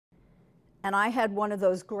And I had one of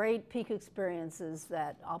those great peak experiences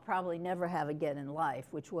that I'll probably never have again in life,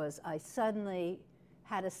 which was I suddenly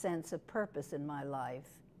had a sense of purpose in my life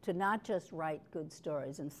to not just write good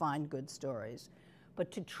stories and find good stories,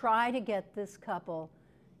 but to try to get this couple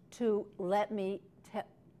to let me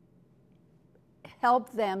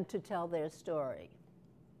help them to tell their story.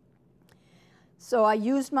 So I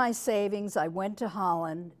used my savings. I went to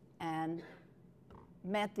Holland and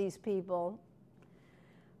met these people.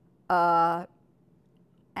 And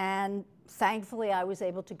thankfully, I was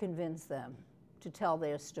able to convince them to tell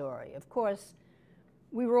their story. Of course,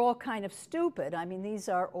 we were all kind of stupid. I mean, these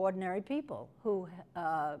are ordinary people who,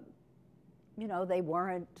 you know, they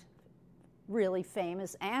weren't really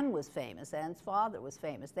famous. Anne was famous. Anne's father was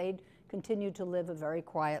famous. They'd continued to live a very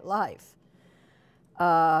quiet life.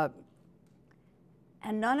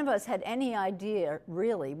 And none of us had any idea,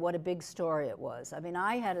 really, what a big story it was. I mean,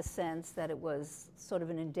 I had a sense that it was sort of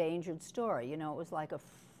an endangered story. You know, it was like a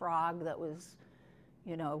frog that was,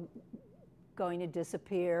 you know, going to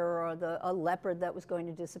disappear, or a leopard that was going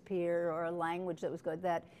to disappear, or a language that was going,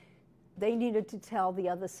 that they needed to tell the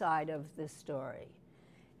other side of this story.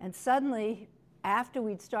 And suddenly, after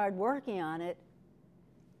we'd started working on it,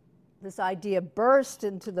 this idea burst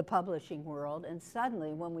into the publishing world, and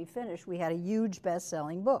suddenly, when we finished, we had a huge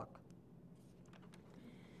best-selling book.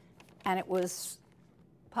 And it was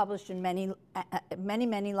published in many,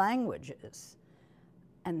 many languages.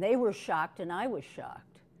 And they were shocked, and I was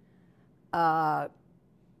shocked. And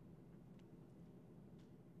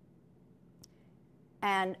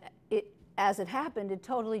as it happened, it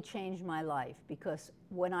totally changed my life, because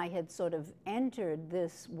when I had sort of entered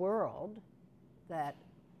this world that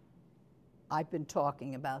I've been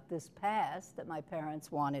talking about, this past that my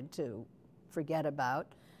parents wanted to forget about,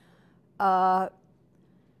 I,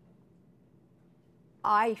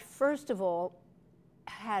 first of all,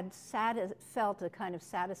 had felt a kind of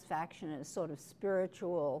satisfaction and a sort of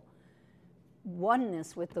spiritual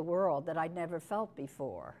oneness with the world that I'd never felt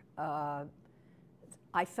before. I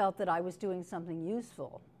felt that I was doing something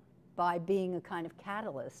useful by being a kind of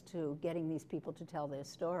catalyst to getting these people to tell their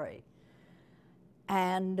story.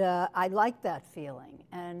 And I liked that feeling.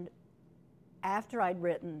 And after I'd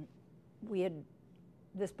written,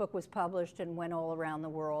 this book was published and went all around the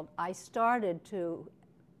world. I started to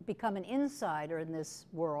become an insider in this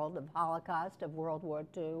world of Holocaust, of World War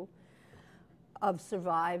II, of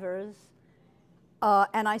survivors.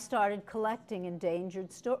 And I started collecting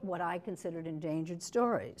what I considered endangered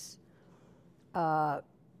stories. How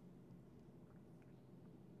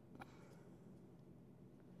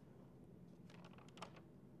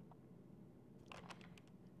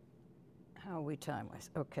are we time-wise?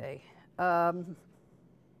 Okay.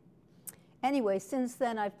 Anyway, since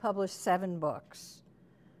then I've published 7 books.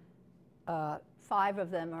 5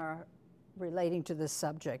 of them are relating to this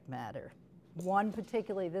subject matter. One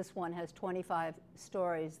particularly, this one, has 25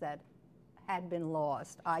 stories that had been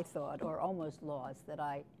lost, I thought, or almost lost, that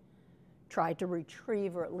I tried to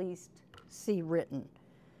retrieve or at least see written.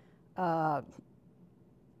 But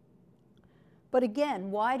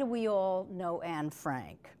again, why do we all know Anne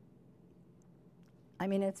Frank? I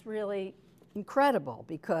mean, it's really incredible,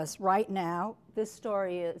 because right now, this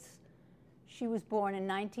story is, she was born in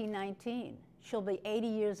 1919. She'll be 80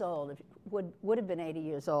 years old, would have been 80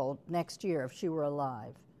 years old next year if she were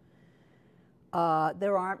alive.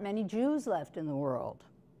 There aren't many Jews left in the world.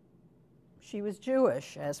 She was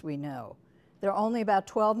Jewish, as we know. There are only about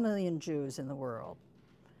 12 million Jews in the world.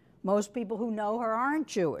 Most people who know her aren't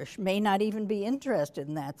Jewish, may not even be interested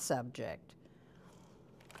in that subject.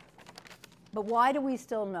 But why do we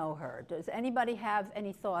still know her? Does anybody have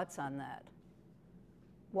any thoughts on that?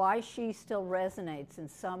 Why she still resonates in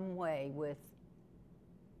some way with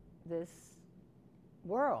this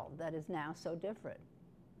world that is now so different?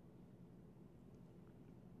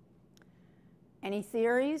 Any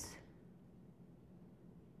theories?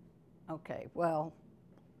 Okay, well,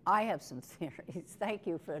 I have some theories. Thank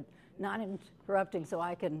you for not interrupting so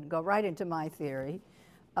I can go right into my theory.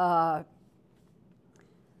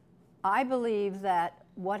 I believe that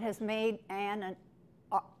what has made Anne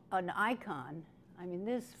an icon, I mean,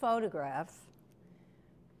 this photograph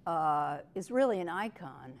is really an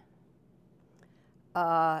icon.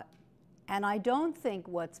 And I don't think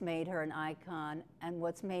what's made her an icon and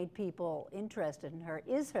what's made people interested in her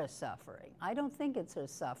is her suffering. I don't think it's her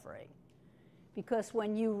suffering. Because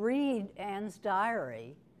when you read Anne's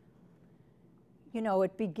diary, you know,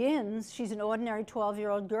 it begins, she's an ordinary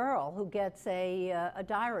 12-year-old girl who gets a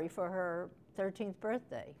diary for her 13th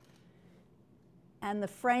birthday. And the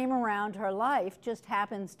frame around her life just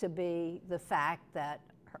happens to be the fact that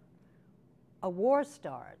a war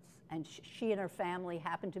starts, and she and her family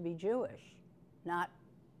happen to be Jewish, not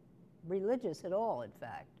religious at all, in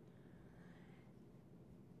fact.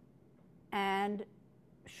 And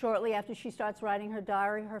shortly after she starts writing her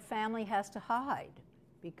diary, her family has to hide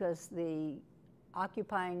because the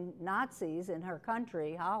occupying Nazis in her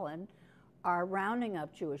country, Holland, are rounding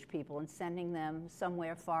up Jewish people and sending them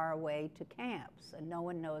somewhere far away to camps, and no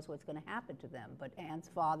one knows what's going to happen to them. But Anne's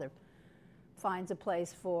father finds a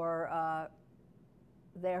place for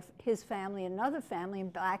his family, another family in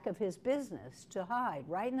back of his business to hide,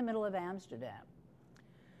 right in the middle of Amsterdam.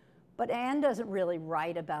 But Anne doesn't really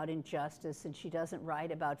write about injustice, and she doesn't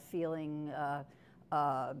write about feeling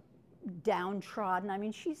downtrodden. I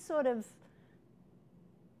mean, she's sort of,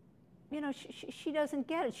 you know, she doesn't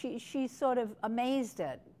get it. She's sort of amazed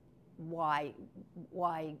at why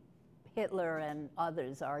Hitler and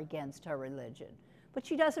others are against her religion. But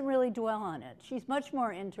she doesn't really dwell on it. She's much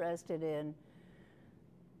more interested in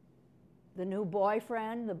the new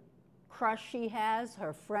boyfriend, the crush she has,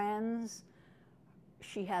 her friends.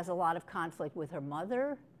 She has a lot of conflict with her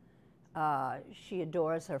mother. She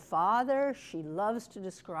adores her father. She loves to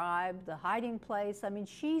describe the hiding place. I mean,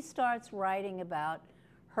 she starts writing about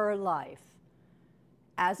her life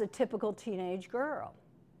as a typical teenage girl.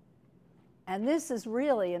 And this is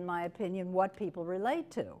really, in my opinion, what people relate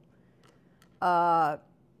to. The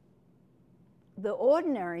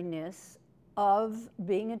ordinariness of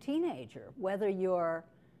being a teenager, whether you're,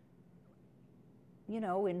 you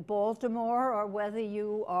know, in Baltimore, or whether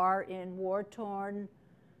you are in war-torn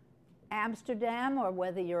Amsterdam, or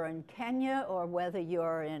whether you're in Kenya, or whether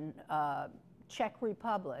you're in Czech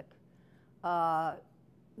Republic.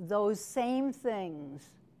 Those same things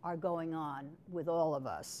are going on with all of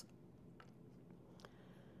us.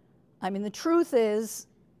 I mean, the truth is,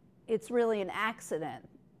 it's really an accident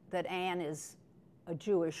that Anne is a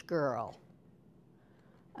Jewish girl.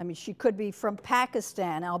 I mean, she could be from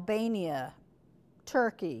Pakistan, Albania,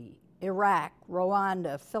 Turkey, Iraq,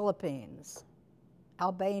 Rwanda, Philippines,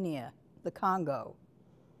 Albania, the Congo.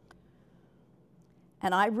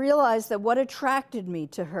 And I realized that what attracted me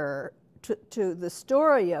to her, to the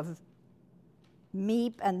story of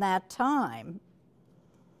Miep and that time,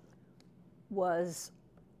 was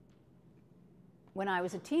when I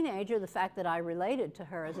was a teenager, the fact that I related to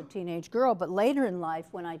her as a teenage girl. But later in life,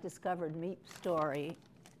 when I discovered Miep's story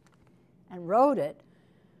and wrote it,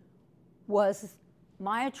 was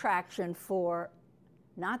my attraction for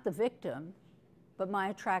not the victim, but my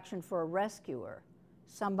attraction for a rescuer,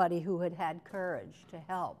 somebody who had had courage to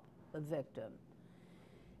help the victim.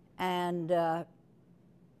 And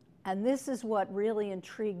this is what really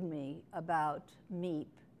intrigued me about Miep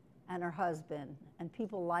and her husband and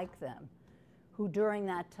people like them, who during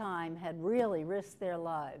that time had really risked their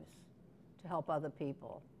lives to help other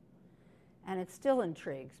people. And it still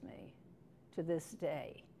intrigues me to this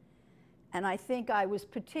day. And I think I was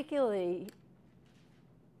particularly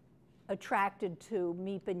attracted to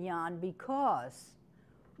Miep and Jan because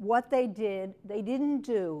what they did, they didn't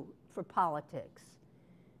do for politics.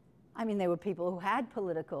 I mean, they were people who had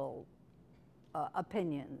political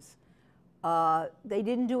opinions. They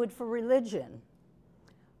didn't do it for religion.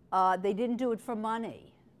 They didn't do it for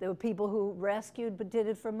money. There were people who rescued but did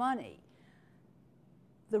it for money.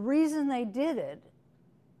 The reason they did it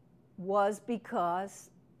was because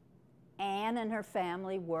Anne and her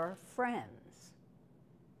family were friends,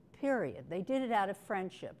 period. They did it out of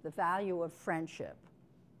friendship, the value of friendship.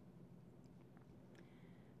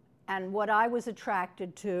 And what I was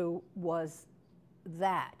attracted to was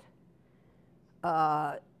that,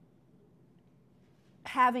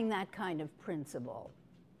 having that kind of principle,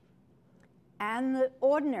 and the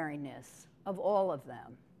ordinariness of all of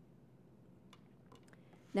them.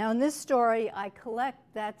 Now in this story, I collect,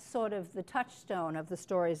 that's sort of the touchstone of the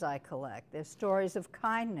stories I collect. There's stories of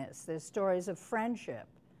kindness, there's stories of friendship.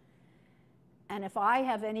 And if I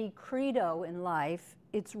have any credo in life,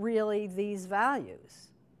 it's really these values.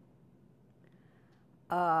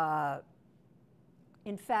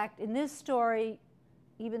 In fact, in this story,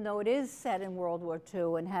 even though it is set in World War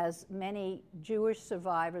II and has many Jewish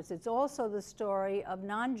survivors, it's also the story of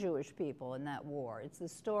non-Jewish people in that war. It's the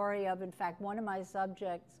story of, in fact, one of my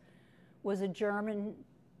subjects was a German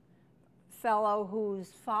fellow whose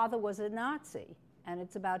father was a Nazi, and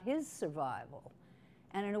it's about his survival.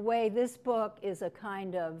 And in a way, this book is a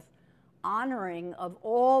kind of honoring of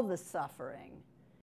all the suffering